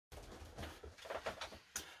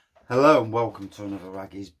Hello and welcome to another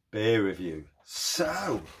Raggy's beer review.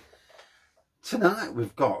 So, tonight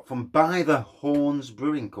we've got from By the Horns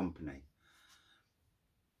Brewing Company.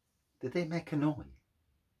 Did they make a noise?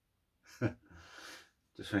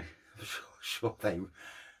 Just I'm sure they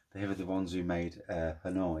were the ones who made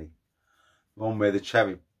Hanoi. One where the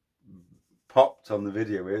cherry popped on the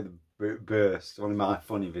video here, the burst. One of my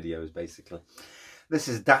funny videos basically. This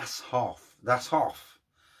is Das Hoff. Das Hoff.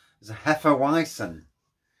 It's a Hefeweizen.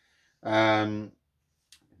 My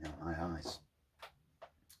eyes.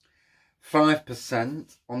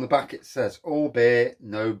 5%. On the back it says all beer,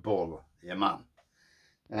 no bull. Yeah,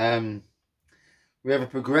 man. We have a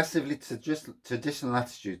progressively traditional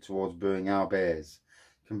attitude towards brewing our beers,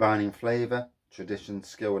 combining flavour, tradition,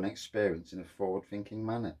 skill and experience in a forward-thinking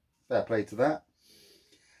manner. Fair play to that.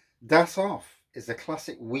 Das Hoff is a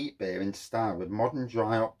classic wheat beer in style with modern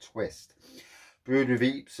dry hop twist, brewed with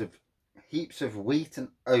heaps of wheat and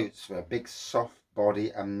oats for a big soft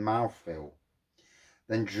body and mouthfeel.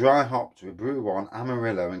 Then dry hopped with Brew One,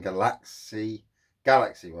 Amarillo and Galaxy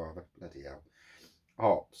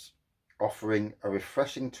hops, offering a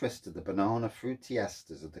refreshing twist to the banana fruity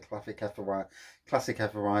esters of the classic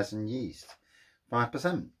Hefeweizen yeast.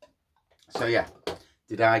 5%. So yeah,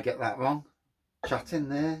 did I get that wrong? Chatting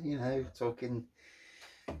there, you know, talking.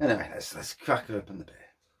 Anyway, let's crack open the beer.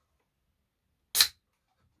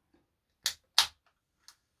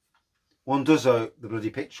 One does hope the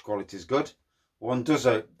bloody picture quality is good. One does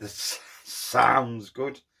hope the sound's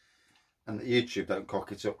good. And that YouTube don't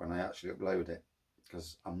cock it up when I actually upload it.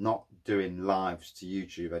 Because I'm not doing lives to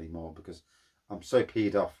YouTube anymore. Because I'm so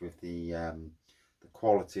peed off with the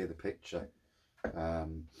quality of the picture.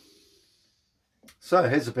 So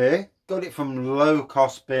here's a beer. Got it from Low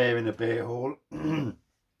Cost Beer in a Beer Hall.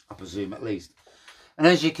 I presume at least. And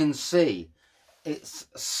as you can see, it's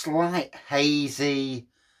slight hazy.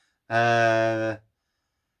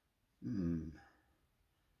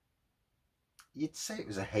 You'd say it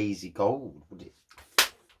was a hazy gold, would it?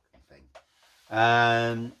 I think.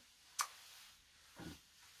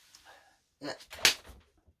 Yeah.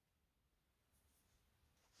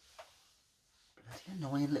 Bloody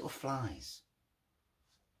annoying little flies.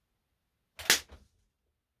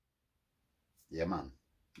 Yeah, man,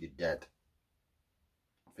 you're dead.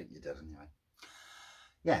 I think you're dead anyway.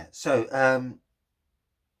 Yeah, so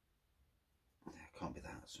can't be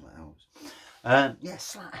that, something else. Yeah,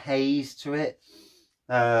 slight haze to it.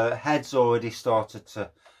 Head's already started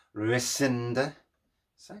to rescind.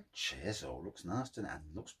 So cheers, all looks nice, doesn't it?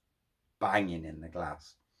 And looks banging in the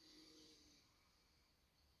glass.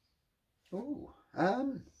 Ooh,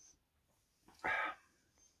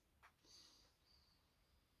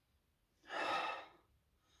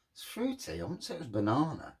 it's fruity. I wouldn't say it was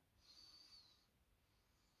banana.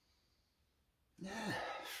 Yeah,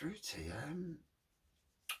 fruity.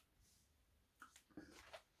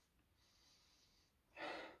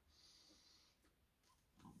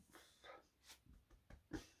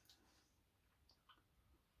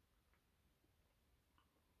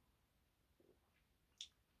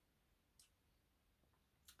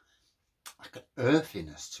 Like an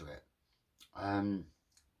earthiness to it.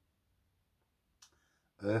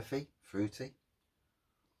 Earthy, fruity.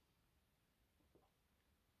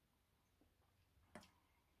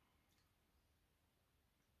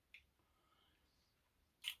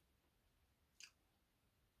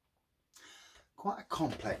 Quite a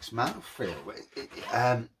complex mouthfeel.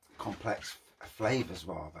 Complex flavours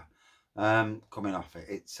rather. Coming off it.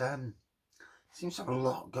 It seems to have a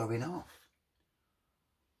lot going off.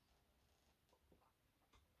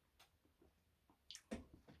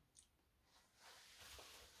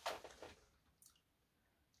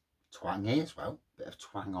 Twangy as well, bit of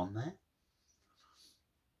twang on there.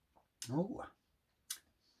 Oh,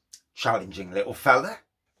 challenging little fella.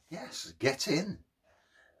 Yes, get in.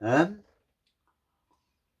 I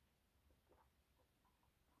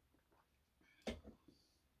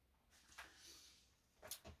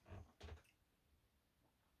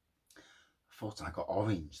thought I got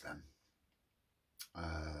orange then.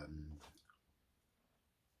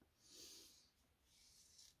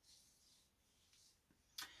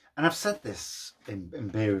 And I've said this in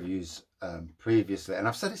beer reviews previously, and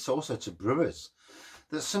I've said this also to brewers,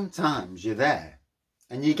 that sometimes you're there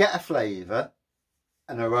and you get a flavour,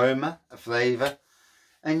 an aroma, a flavour,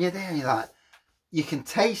 and you're there and you're like, you can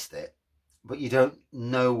taste it, but you don't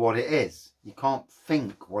know what it is. You can't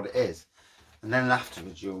think what it is. And then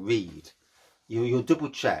afterwards you'll read. You'll double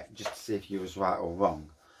check just to see if you was right or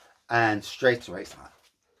wrong. And straight away it's like,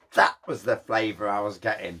 that was the flavour I was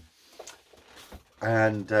getting.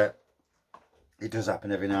 And it does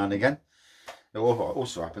happen every now and again. It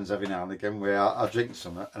also happens every now and again where I drink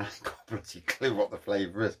something and I ain't got a bloody clue what the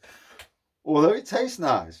flavour is. Although it tastes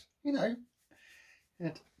nice, you know.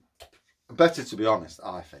 Better to be honest,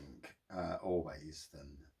 I think, always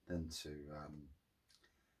than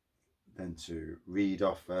to read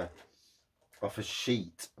off a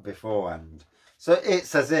sheet beforehand. So it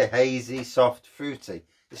says here, hazy, soft, fruity.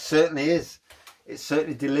 It certainly is. It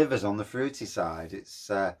certainly delivers on the fruity side. It's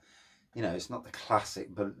you know, it's not the classic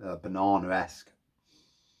banana-esque.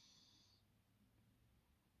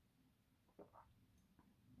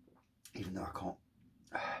 Even though I can't,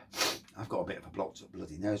 I've got a bit of a blocked up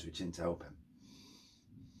bloody nose, which isn't helping.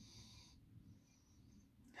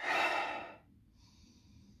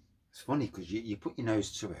 It's funny because you put your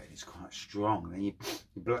nose to it and it's quite strong, and then you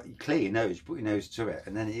clear your nose, you put your nose to it,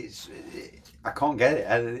 and then I can't get it,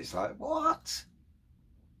 and it's like, what?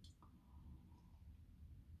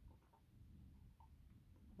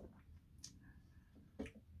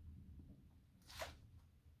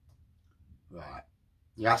 Right,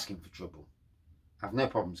 you're asking for trouble. I've no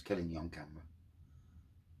problems killing you on camera.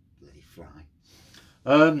 Bloody fly.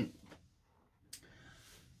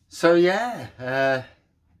 So yeah, I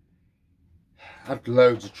had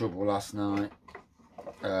loads of trouble last night.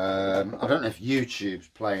 I don't know if YouTube's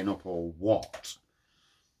playing up or what.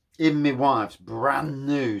 Even my wife's brand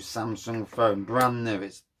new Samsung phone, brand new.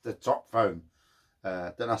 It's the top phone.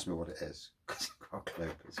 Don't ask me what it is, because I've got a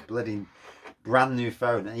clue. It's a bloody brand new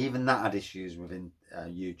phone, and even that had issues within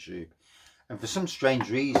YouTube. And for some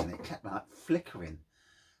strange reason, it kept like flickering,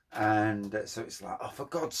 and so it's like, oh, for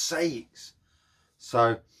God's sakes!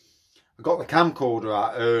 So I got the camcorder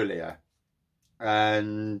out earlier,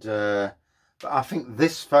 and but I think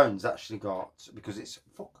this phone's actually got, because it's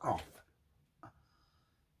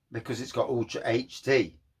because it's got Ultra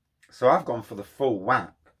HD. So I've gone for the full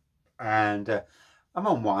whack, and I'm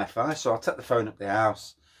on Wi-Fi, so I'll take the phone up the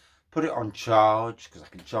house, put it on charge, because I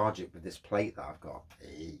can charge it with this plate that I've got.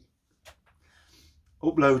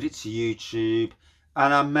 Upload it to YouTube,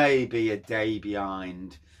 and I may be a day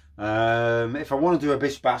behind. If I want to do a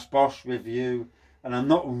Bish Bash Bosh review, and I'm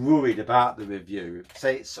not worried about the review,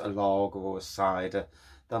 say it's a lager or a cider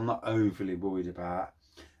that I'm not overly worried about,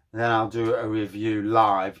 then I'll do a review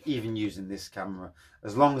live, even using this camera,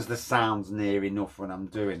 as long as the sound's near enough when I'm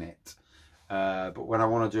doing it. But when I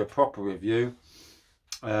want to do a proper review,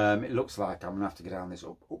 it looks like I'm going to have to go down this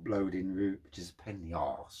uploading route, which is a pain in the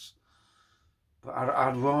arse. But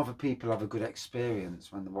I'd rather people have a good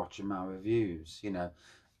experience when they're watching my reviews, you know.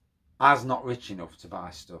 I's not rich enough to buy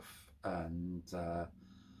stuff, and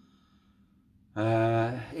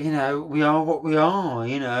you know, we are what we are,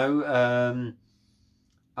 you know.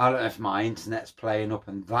 I don't know if my internet's playing up,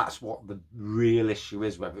 and that's what the real issue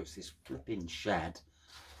is, whether it's this flipping shed.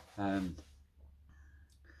 I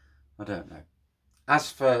don't know.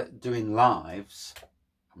 As for doing lives,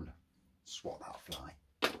 I'm going to swat that fly.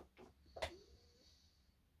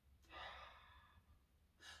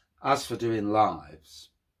 As for doing lives,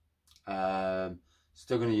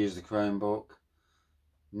 still going to use the Chromebook.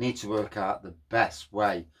 Need to work out the best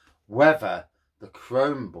way, whether the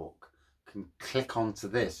Chromebook can click onto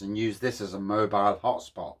this and use this as a mobile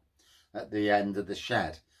hotspot at the end of the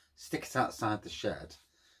shed. Stick it outside the shed,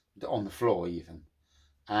 on the floor even,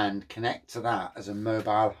 and connect to that as a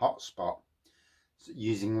mobile hotspot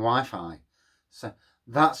using Wi-Fi. So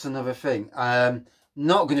that's another thing.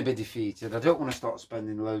 Not going to be defeated. I don't want to start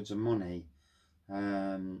spending loads of money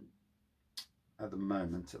at the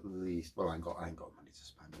moment, at least. Well, I ain't got money to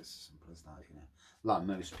spend. It's as simple as that, you know. Like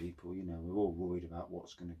most people, you know, we're all worried about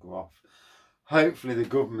what's going to go off. Hopefully the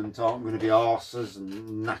government aren't going to be arses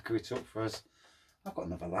and knacker it up for us. I've got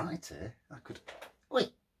another light here. I could... Oi!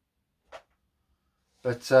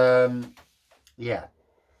 But, yeah.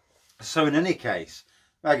 So in any case,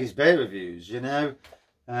 Maggie's Beer Reviews, you know.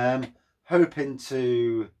 Hoping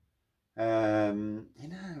to, you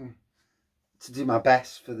know, to do my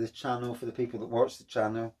best for the channel, for the people that watch the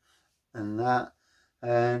channel and that.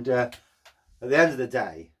 And at the end of the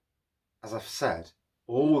day, as I've said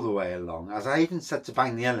all the way along, as I even said to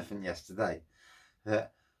Bang the Elephant yesterday,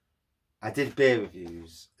 that I did beer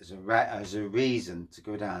reviews as a reason to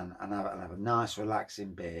go down and have a nice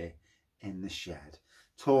relaxing beer in the shed.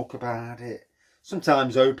 Talk about it.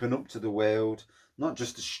 Sometimes open up to the world. Not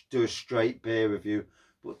just to do a straight beer review,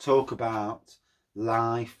 but talk about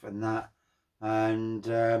life and that. And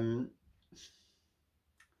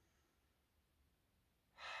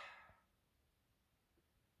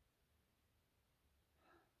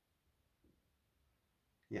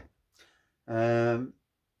yeah.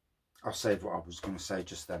 I'll save what I was going to say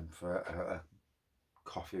just then for a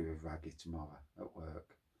coffee with Raggy tomorrow at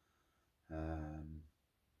work.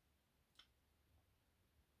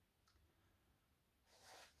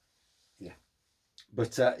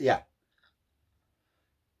 But yeah,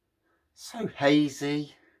 so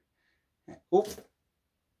hazy. Oh,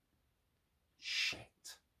 shit.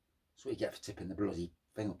 That's what you get for tipping the bloody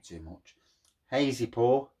thing up too much. Hazy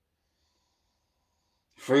pour.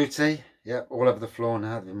 Fruity. Yep, all over the floor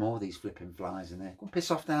now. There'll be more of these flipping flies in there. Go and piss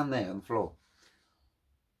off down there on the floor.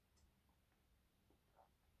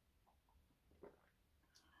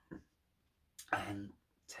 And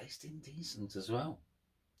tasting decent as well.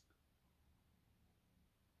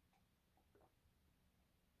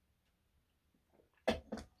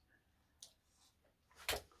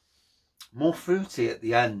 More fruity at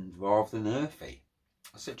the end rather than earthy.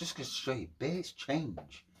 So just to show you, beers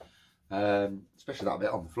change. Especially that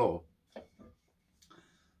bit on the floor.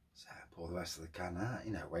 So pour the rest of the can out.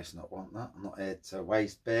 You know, waste not want that. I'm not here to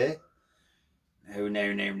waste beer. No,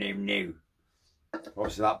 no, no, no, no.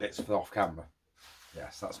 Obviously that bit's for off camera.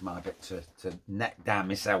 Yes, that's my bit to neck down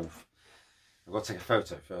myself. I've got to take a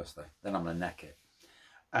photo first though. Then I'm going to neck it.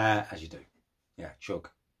 As you do. Yeah, chug.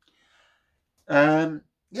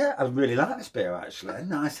 Yeah, I really like this beer actually. A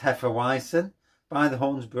nice Hefeweizen by the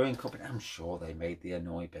Horns Brewing Company. I'm sure they made the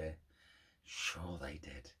Annoy beer. Sure they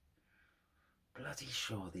did. Bloody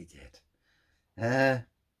sure they did.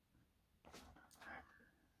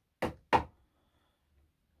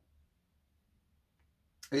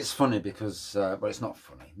 It's funny because, well, it's not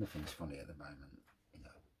funny. Nothing's funny at the moment. You know,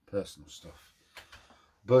 personal stuff.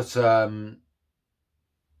 But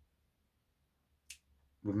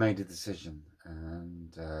we've made a decision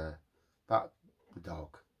and about the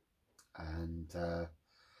dog. And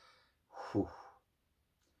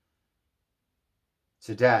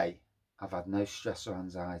today I've had no stress or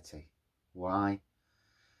anxiety. Why?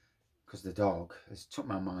 Because the dog has took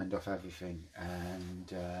my mind off everything,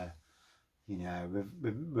 and you know,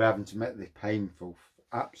 we're having to make the painful,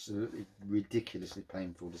 absolutely ridiculously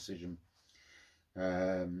painful decision.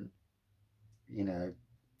 You know,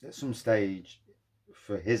 at some stage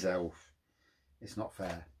for his health, it's not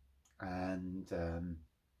fair, and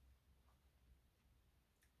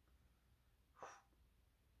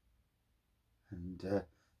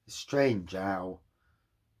it's strange how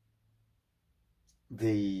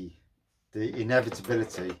the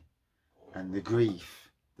inevitability and the grief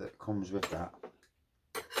that comes with that.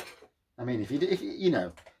 I mean, if you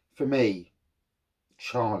know, for me,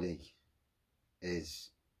 Charlie is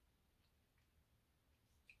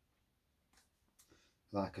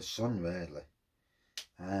like a son, really,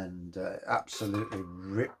 and absolutely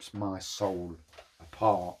rips my soul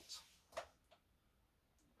apart.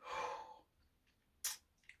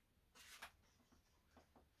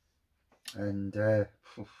 And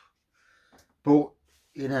but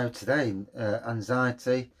you know, today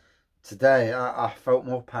anxiety, today I felt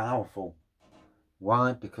more powerful.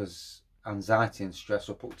 Why? Because anxiety and stress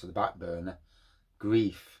were put to the back burner,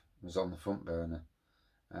 grief was on the front burner,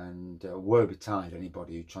 and woe betide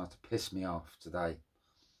anybody who tried to piss me off today.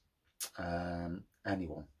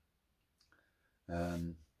 Anyone.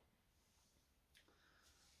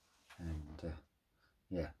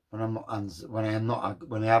 Yeah, when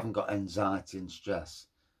I haven't got anxiety and stress,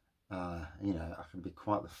 you know, I can be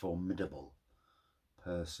quite the formidable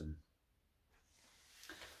person.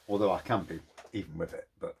 Although I can be even with it,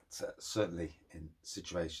 but certainly in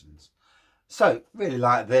situations. So really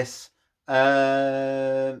like this.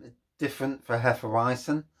 Different for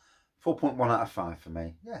Hefeweizen. 4.1 out of 5 for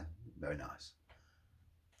me. Yeah, very nice.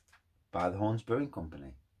 By the Horns Brewing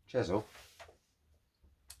Company. Cheers all.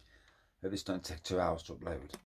 Hope this don't take 2 hours to upload.